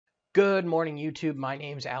Good morning, YouTube. My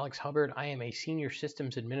name's Alex Hubbard. I am a senior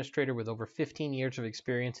systems administrator with over 15 years of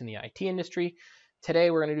experience in the IT industry. Today,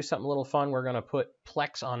 we're going to do something a little fun. We're going to put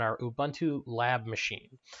Plex on our Ubuntu lab machine.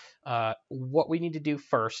 What we need to do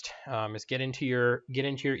first is get into your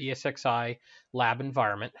ESXi lab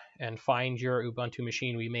environment and find your Ubuntu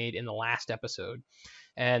machine we made in the last episode.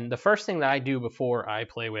 And the first thing that I do before I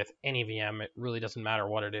play with any VM, it really doesn't matter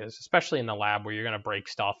what it is, especially in the lab where you're going to break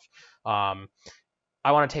stuff.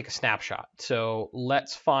 I want to take a snapshot. So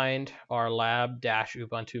let's find our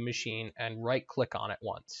lab-ubuntu machine and right click on it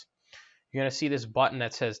once. You're going to see this button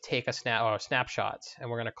that says take a snapshots, and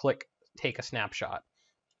we're going to click take a snapshot.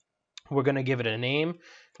 We're going to give it a name.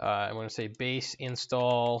 I'm going to say base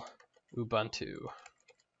install Ubuntu,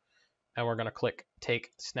 and we're going to click take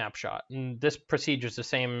snapshot. And this procedure is the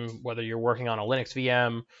same whether you're working on a Linux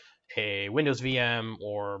VM, a Windows VM,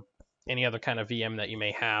 or any other kind of VM that you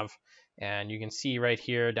may have. And you can see right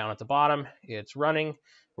here down at the bottom, it's running.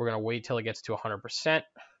 We're going to wait till it gets to 100%.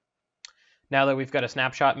 Now that we've got a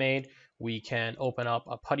snapshot made, we can open up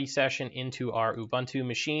a PuTTY session into our Ubuntu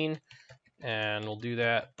machine. And we'll do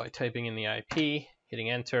that by typing in the IP,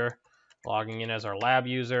 hitting enter, logging in as our lab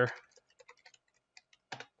user.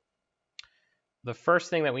 The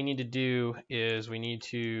first thing that we need to do is we need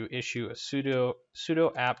to issue a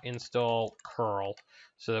sudo app install curl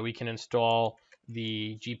so that we can install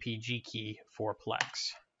the Gpg key for Plex.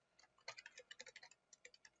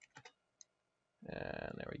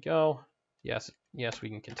 And there we go. Yes, we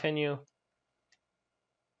can continue.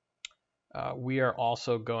 We are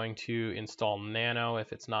also going to install Nano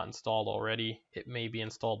if it's not installed already. It may be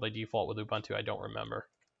installed by default with Ubuntu, I don't remember.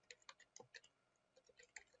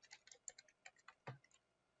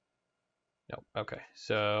 Nope, okay,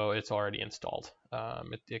 so it's already installed.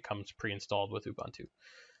 It comes pre-installed with Ubuntu.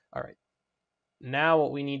 All right. Now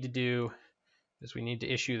what we need to do is we need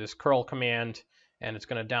to issue this curl command, and it's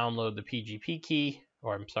going to download the PGP key,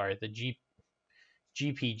 or I'm sorry, the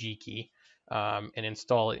Gpg key, and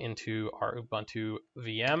install it into our Ubuntu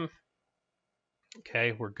VM.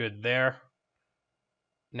 Okay, we're good there.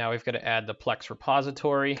 Now we've got to add the Plex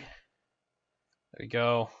repository. There we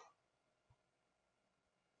go.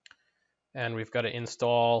 And we've got to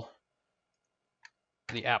install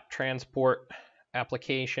the app transport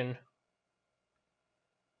application.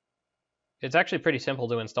 It's actually pretty simple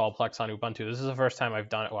to install Plex on Ubuntu. This is the first time I've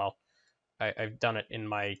done it. Well, I've done it in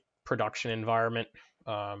my production environment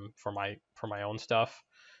for my own stuff.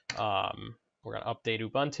 We're going to update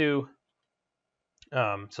Ubuntu.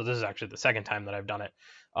 So this is actually the second time that I've done it.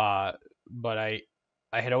 But I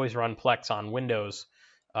had always run Plex on Windows,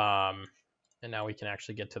 and now we can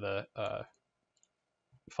actually get to the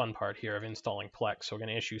fun part here of installing Plex. So we're going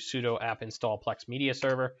to issue sudo app install Plex media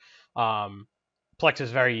server. Plex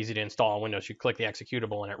is very easy to install on Windows. You click the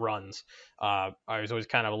executable and it runs. I was always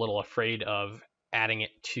kind of a little afraid of adding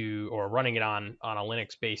it to or running it on a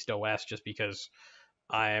Linux-based OS just because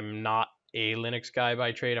I'm not a Linux guy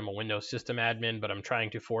by trade. I'm a Windows system admin, but I'm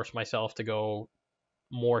trying to force myself to go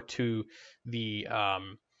more to the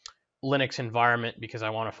Linux environment because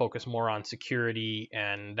I want to focus more on security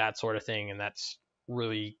and that sort of thing, and that's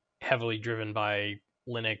really heavily driven by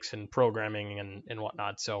Linux and programming and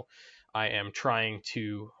whatnot. So I am trying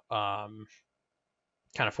to kind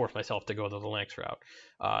of force myself to go to the Linux route.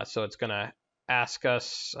 So it's going to ask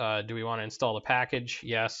us, do we want to install the package?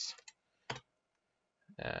 Yes.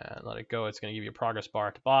 And let it go. It's going to give you a progress bar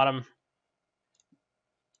at the bottom.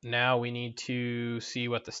 Now we need to see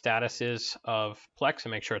what the status is of Plex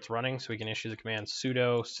and make sure it's running. So we can issue the command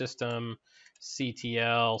sudo system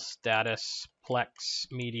ctl status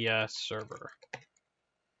Plex media server.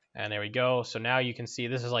 And there we go. So now you can see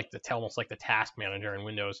this is like almost like the task manager in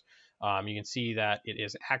Windows. You can see that it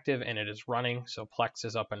is active and it is running. So Plex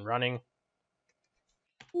is up and running.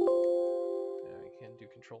 I can do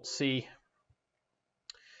Control C.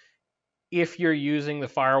 If you're using the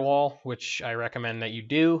firewall, which I recommend that you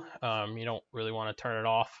do, you don't really want to turn it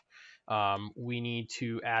off. We need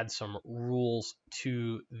to add some rules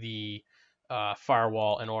to the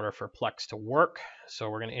firewall in order for Plex to work. So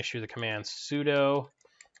we're going to issue the command sudo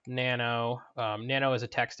nano. Nano is a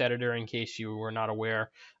text editor in case you were not aware.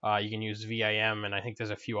 You can use VIM, and I think there's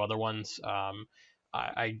a few other ones.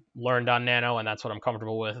 I learned on Nano, and that's what I'm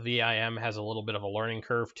comfortable with. VIM has a little bit of a learning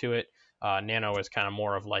curve to it. Nano is kind of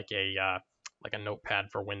more of like a notepad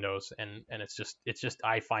for Windows, and it's just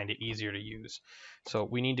I find it easier to use. So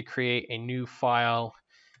we need to create a new file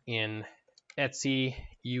in etc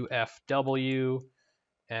ufw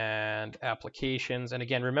and applications. And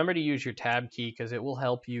again, remember to use your tab key because it will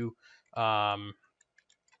help you. Plex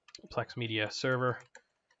media server.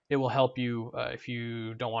 it will help you if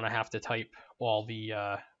you don't want to have to type all the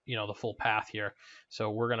the full path here.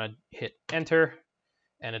 So we're gonna hit enter,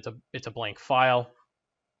 and it's a blank file.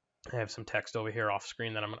 I have some text over here off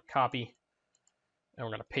screen that I'm gonna copy, and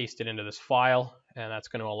we're gonna paste it into this file, and that's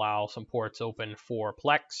going to allow some ports open for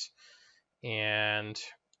Plex. And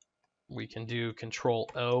we can do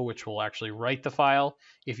Control-O, which will actually write the file.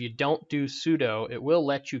 If you don't do sudo, it will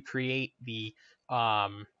let you create the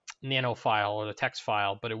nano file or the text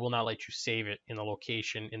file, but it will not let you save it in the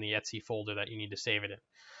location in the etc folder that you need to save it in.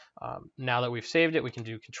 Now that we've saved it, we can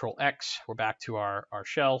do Control-X. We're back to our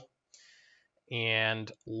shell.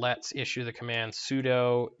 And let's issue the command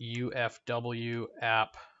sudo ufw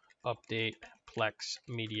app update plex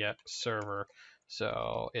media server.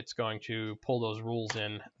 So it's going to pull those rules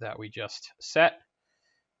in that we just set.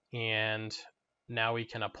 And now we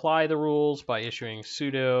can apply the rules by issuing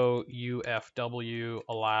sudo ufw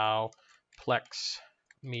allow plex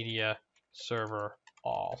media server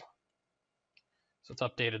all. So it's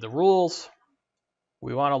updated the rules.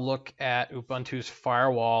 We want to look at Ubuntu's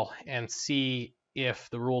firewall and see if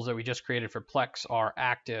the rules that we just created for Plex are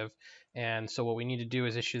active. And so what we need to do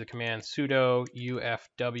is issue the command sudo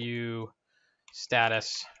ufw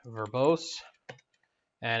status verbose,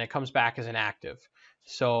 and it comes back as inactive.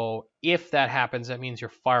 So if that happens, that means your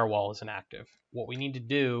firewall is inactive. What we need to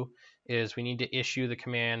do is we need to issue the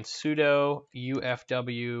command sudo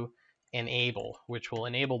ufw enable, which will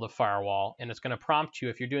enable the firewall, and it's going to prompt you.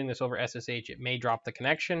 If you're doing this over SSH, it may drop the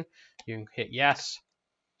connection. You can hit yes,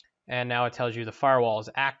 and now it tells you the firewall is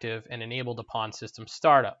active and enabled upon system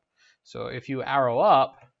startup. So if you arrow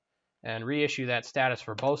up and reissue that status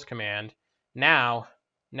verbose command, now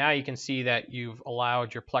you can see that you've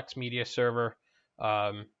allowed your Plex media server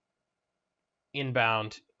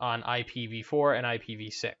inbound on IPv4 and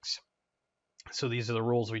IPv6. So these are the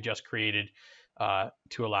rules we just created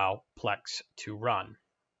to allow Plex to run.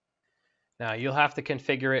 Now you'll have to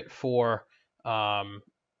configure it for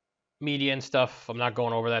media and stuff. I'm not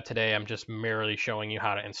going over that today. I'm just merely showing you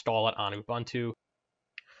how to install it on Ubuntu.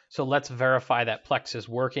 So let's verify that Plex is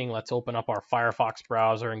working. Let's open up our Firefox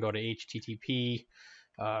browser and go to http ://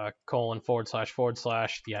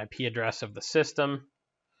 the IP address of the system,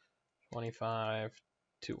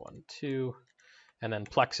 25.212, and then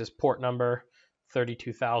Plex's port number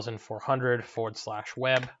 32,400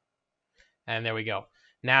 /web, and there we go.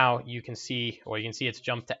 Now you can see it's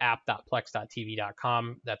jumped to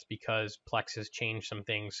app.plex.tv.com. That's because Plex has changed some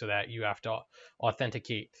things so that you have to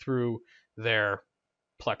authenticate through their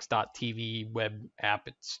Plex.tv web app.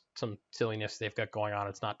 It's some silliness they've got going on.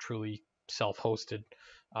 It's not truly self-hosted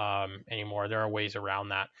anymore. There are ways around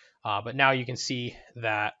that, but now you can see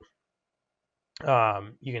that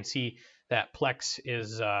Plex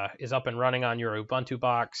is up and running on your Ubuntu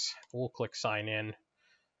box. We'll click sign in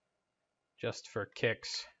just for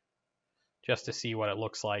kicks, just to see what it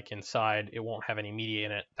looks like inside. It won't have any media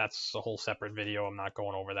in it. That's a whole separate video. I'm not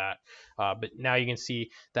going over that. But now you can see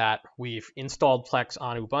that we've installed Plex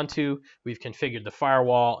on Ubuntu. We've configured the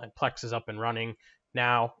firewall, and Plex is up and running.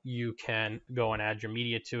 Now you can go and add your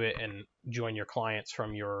media to it and join your clients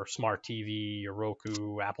from your smart TV, your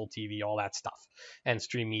Roku, Apple TV, all that stuff, and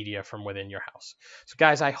stream media from within your house. So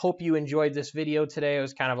guys, I hope you enjoyed this video today. It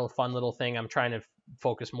was kind of a fun little thing. I'm trying to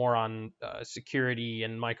focus more on security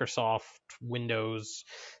and Microsoft, Windows,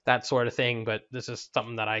 that sort of thing, but this is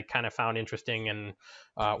something that I kind of found interesting and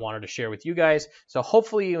wanted to share with you guys. So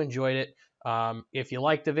hopefully you enjoyed it. If you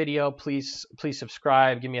like the video, please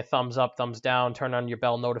subscribe, give me a thumbs up, thumbs down, turn on your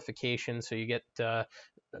bell notification so you get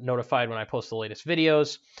notified when I post the latest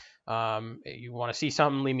videos. You want to see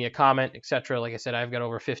something, leave me a comment, etc. Like I said, I've got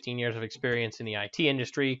over 15 years of experience in the IT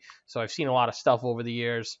industry, so I've seen a lot of stuff over the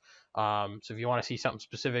years. So if you want to see something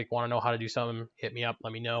specific, want to know how to do something, hit me up,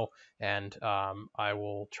 let me know, and I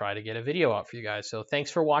will try to get a video out for you guys. So thanks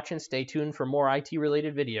for watching. Stay tuned for more IT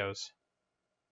related videos.